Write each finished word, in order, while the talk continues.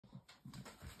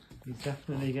He's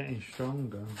definitely getting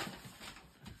stronger.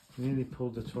 Nearly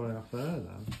pulled the toy off her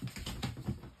then.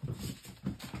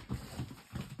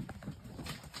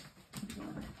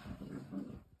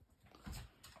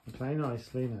 Play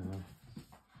nicely now.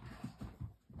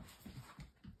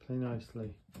 Play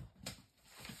nicely.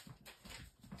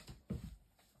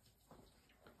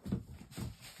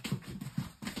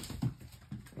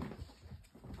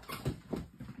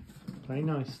 Play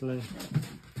nicely.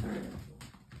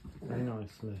 Play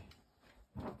nicely.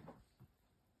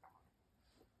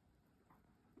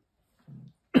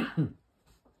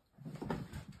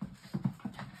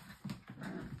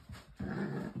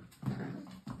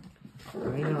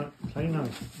 Play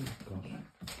nice. Oh gosh.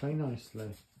 Play nicely.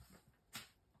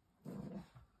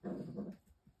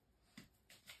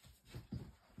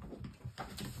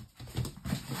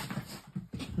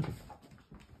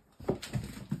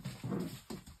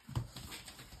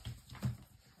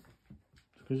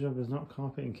 It's a good job there's not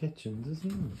carpet in kitchens,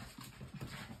 isn't it?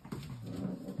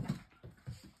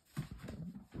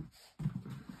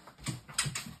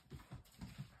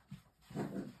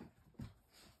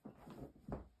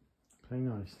 Play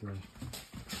nicely.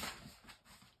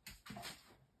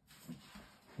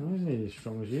 He's nearly as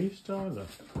strong as you, Starla.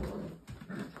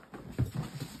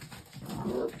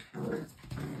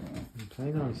 And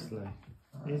play nicely.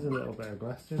 He's a little bit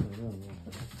aggressive, I don't know.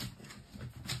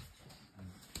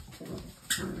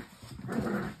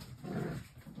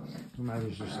 Maybe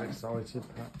he's just excited,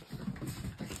 perhaps.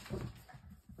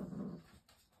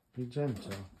 Be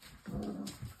gentle.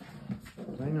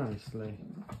 Play nicely.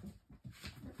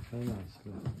 Play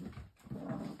nicely.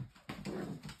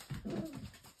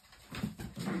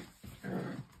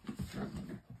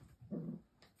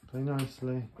 Play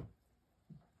nicely.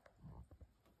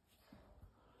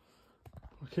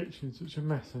 My kitchen's such a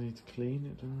mess, I need to clean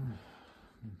it, don't I?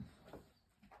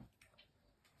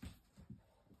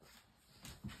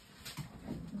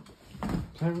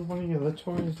 Play with one of your other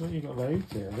toys. Look, you got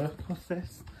loads here. Look, what's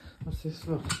this? What's this?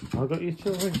 Look, I got your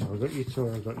toy. I got your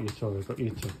toy. I got your toy. I got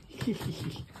your toy.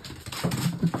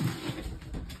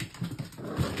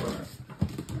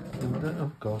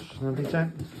 Oh gosh, now be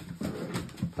gentle.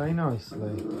 Play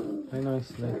nicely. Play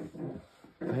nicely.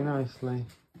 Play nicely.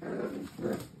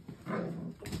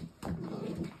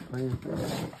 Play.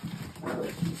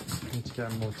 Need to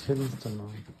get more tins to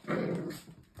mine.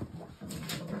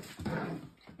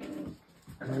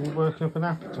 Are you working up an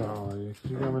appetite, are you?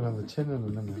 Because you're going on the tin in a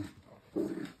minute.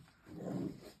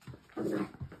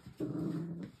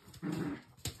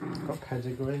 Got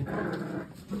pedigree.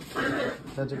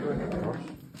 Pedigree, gosh.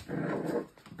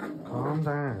 Calm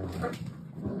down.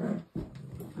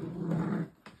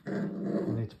 I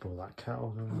need to boil that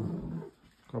kettle, don't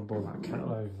I? Got to boil that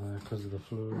kettle over there because of the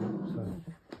fluid. So,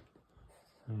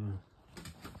 yeah.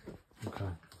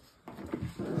 Okay.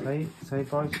 Say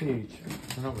bye to YouTube.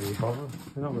 They're not really bothered.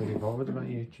 They're not really bothered about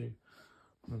YouTube.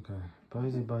 Okay. Bye,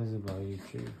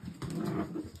 YouTube.